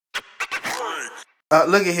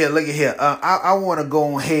Look at here, look at here. I want to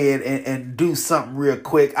go ahead and do something real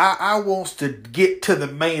quick. I wants to get to the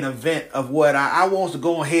main event of what I wants to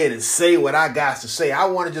go ahead and say what I got to say. I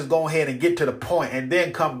want to just go ahead and get to the point and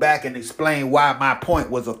then come back and explain why my point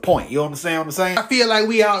was a point. You understand what I'm saying? I feel like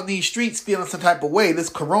we out in these streets feeling some type of way. This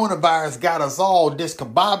coronavirus got us all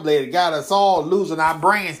discombobulated, got us all losing our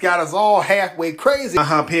brains, got us all halfway crazy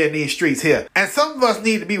up here in these streets here. And some of us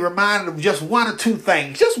need to be reminded of just one or two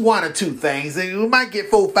things. Just one or two things. And we might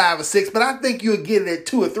get 4, 5, or 6, but I think you'll get it at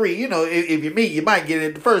 2 or 3. You know, if you're me, you might get it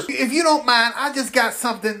at the first. If you don't mind, I just got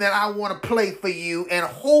something that I want to play for you, and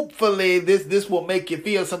hopefully this will make you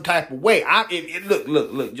feel some type of way.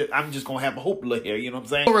 Look, I'm just gonna have a hope look here. You know what I'm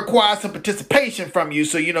saying? It'll require some participation from you,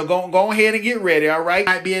 so you know, go ahead and get ready. All right,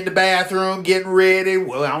 might be in the bathroom getting ready.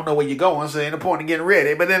 Well, I don't know where you're going, so ain't no point in getting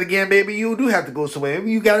ready. But then again, maybe you do have to go somewhere.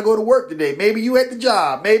 Maybe you got to go to work today. Maybe you at the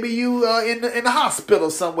job. Maybe you in the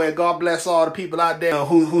hospital somewhere. God bless all the people out there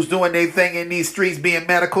who's doing their thing in these streets, being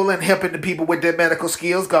medical and helping the people with their medical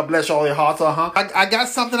skills. God bless all your hearts. I got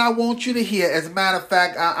something I want you to hear. As a matter of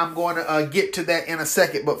fact, I'm going to get to that in a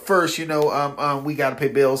second. But first, you know, we got to pay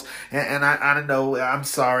bills, and I don't know. I'm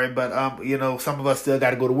sorry, but you know, some of us still got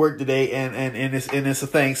to go to work today, and it's a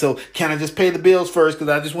thing. So can I just pay the bills first?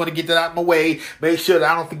 Because I just want to get that out of my way. Make sure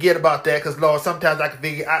that I don't forget about that. Because Lord, sometimes I can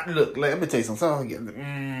think. Look, let me tell you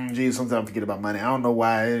something. Geez, sometimes I forget about money. I don't know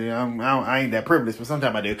why. I ain't that privileged, but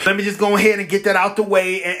sometimes I do. Let me just go ahead and get that out the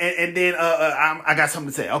way, and then I got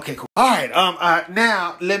something to say. Okay, cool. All right.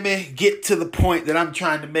 Now let me get to the point that I'm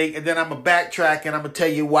trying to make, and then I'm gonna backtrack and I'm gonna tell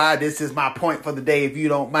you why this is my point for the day, if you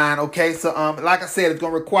don't mind. Okay. So like I said, it's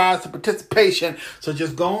gonna require some participation. So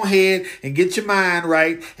just go ahead and get your mind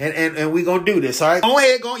right, and we gonna do this. All right. Go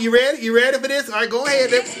ahead. You ready? You ready for this? All right. Go ahead.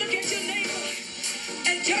 Just look at your neighbor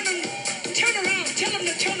and turn around. Tell them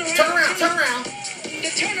to turn around. Turn around. Turn around.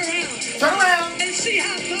 Turn around. And see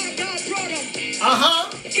how far God brought them.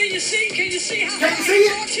 Can you see how far He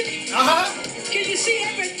brought you? Can you see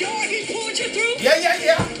every door He pulled you through?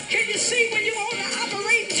 Yeah. Can you see when you're on the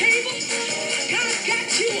operating table? God got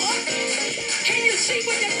you up. Can you see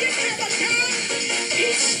when you didn't have a time?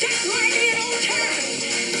 He stepped right in on time.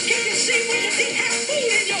 Can you see when you didn't have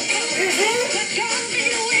food in your cupboard? But God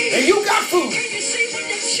made a way. And you got food. Can you see when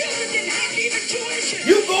your children didn't have even tuition?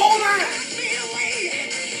 You go on out.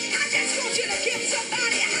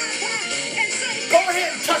 Go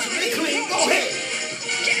ahead and touch me clean. Go ahead.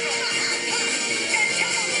 Give him a high five and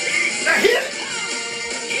tell him that. Now hit it.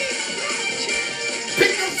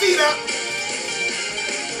 Pick them feet up.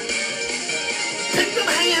 Pick them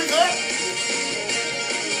hands up.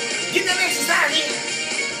 Get that exercise in.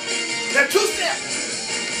 Now 2 steps.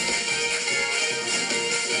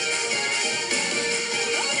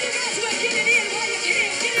 All you guys will get it in while you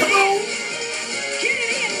can. Come on. Get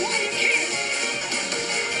it in while you can.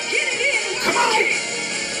 Get it in while Come you on. can.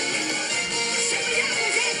 Some of y'all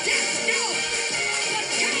was at death's door, but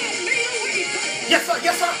God made a way for you. Yes, sir.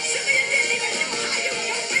 Yes, sir. Some of you didn't even know how you were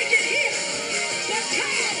going to make it here, but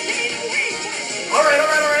God made a way for you. All right.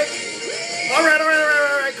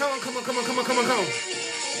 Come on.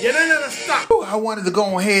 Yeah, no, stop. I wanted to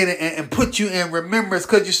go ahead and put you in remembrance,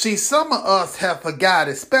 because you see, some of us have forgot,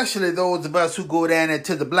 especially those of us who go down there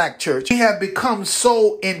to the black church. We have become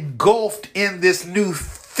so engulfed in this new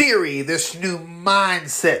theory, this new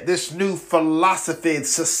mindset, this new philosophy.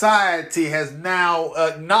 Society has now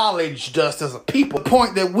acknowledged us as a people. The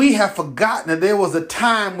point that we have forgotten that there was a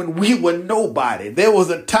time when we were nobody. There was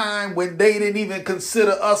a time when they didn't even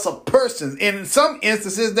consider us a person. And in some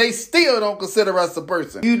instances, they still don't consider us a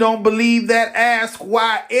person. You don't believe that? Ask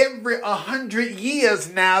why every 100 years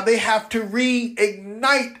now they have to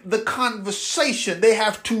reignite the conversation. They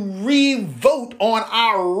have to re-vote on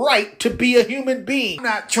our right to be a human being. I'm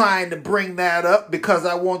not trying to bring that up because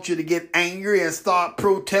I want you to get angry and start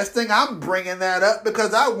protesting. I'm bringing that up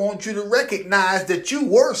because I want you to recognize that you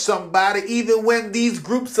were somebody even when these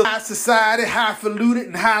groups of high society, highfalutin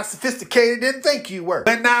and high sophisticated didn't think you were.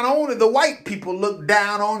 And not only the white people looked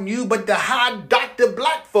down on you, but the high doctor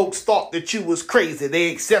black folks thought that you was crazy.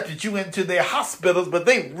 They accepted you into their hospitals, but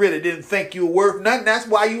they really didn't think you were worth nothing. That's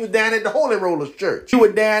why you was down at the Holy Rollers Church. You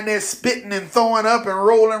were down there spitting and throwing up and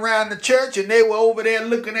rolling around the church, and they were over there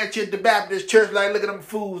looking at you at the Baptist church like, look at them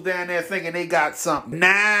fools down there thinking they got something.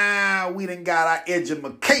 Now we done got our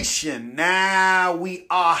education. Now we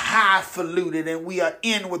are highfalutin and we are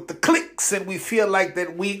in with the cliques, and we feel like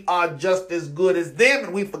that we are just as good as them,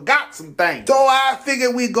 and we forgot some things. So I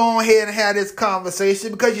figured we go ahead and have this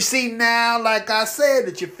conversation because you see now, like I said,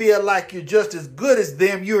 that you feel like you're just as good as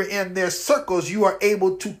them. You're in their circles. You are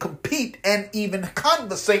able to compete and even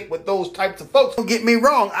conversate with those types of folks. Don't get me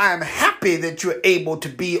wrong. I am happy happy that you're able to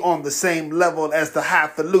be on the same level as the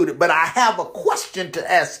highfalutin. But I have a question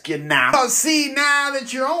to ask you now. Because see, now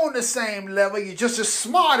that you're on the same level, you're just as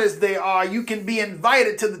smart as they are, you can be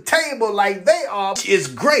invited to the table like they are, which is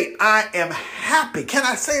great. I am happy. Can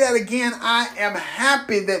I say that again? I am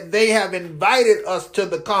happy that they have invited us to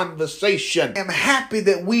the conversation. I am happy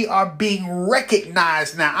that we are being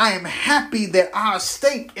recognized now. I am happy that our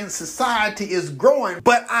stake in society is growing,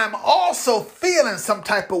 but I'm also feeling some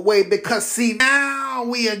type of way because see, now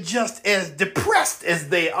we are just as depressed as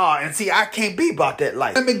they are. And see, I can't be about that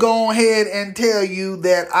life. Let me go ahead and tell you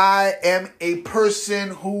that I am a person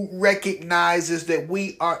who recognizes that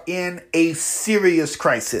we are in a serious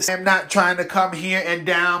crisis. I'm not trying to come here and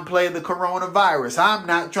downplay the coronavirus. I'm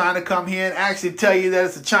not trying to come here and actually tell you that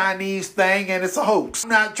it's a Chinese thing and it's a hoax. I'm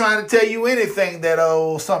not trying to tell you anything that,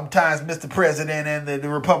 sometimes Mr. President and the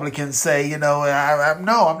Republicans say, no, I'm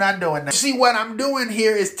not doing that. See, what I'm doing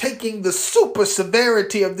here is taking the super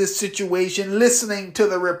severity of this situation, listening to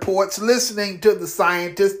the reports, listening to the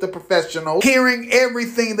scientists, the professionals, hearing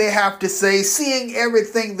everything they have to say, seeing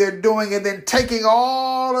everything they're doing, and then taking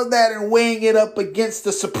all of that and weighing it up against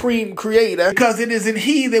the supreme creator, because it is in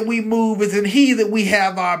he that we move, it's in he that we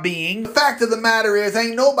have our being. The fact of the matter is,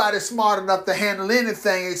 ain't nobody smart enough to handle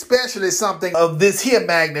anything, especially something of this here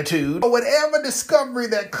magnitude. But whatever discovery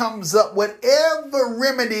that comes up, whatever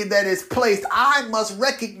remedy that is placed, I must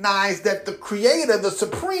recognize that the creator, the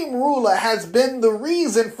supreme ruler, has been the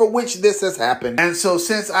reason for which this has happened. And so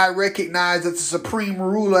since I recognize that the supreme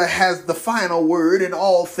ruler has the final word in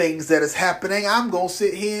all things that is happening, I'm going to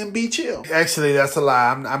sit here and be chill. Actually, that's a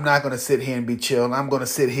lie. I'm not going to sit here and be chill. I'm going to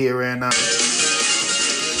sit here and...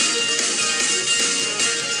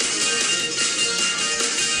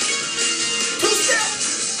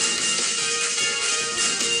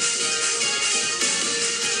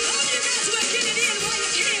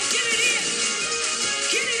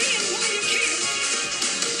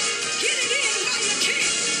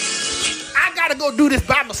 go do this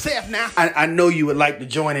by myself now. I know you would like to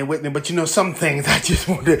join in with me, but some things I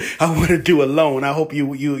want to do alone. I hope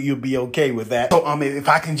you'll be okay with that. So if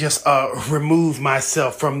I can just remove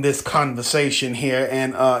myself from this conversation here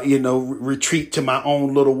and retreat to my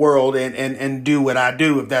own little world and do what I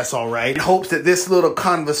do, if that's all right. In hopes that this little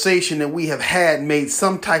conversation that we have had made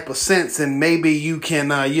some type of sense, and maybe you can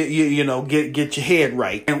get your head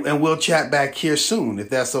right, and we'll chat back here soon if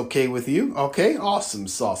that's okay with you. Okay, awesome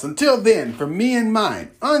sauce. Until then, from me and mine,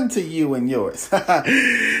 unto you and yours. Let us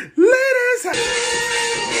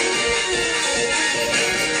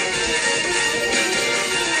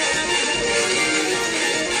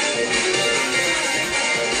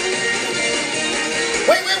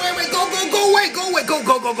Wait, go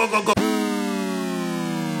away, go.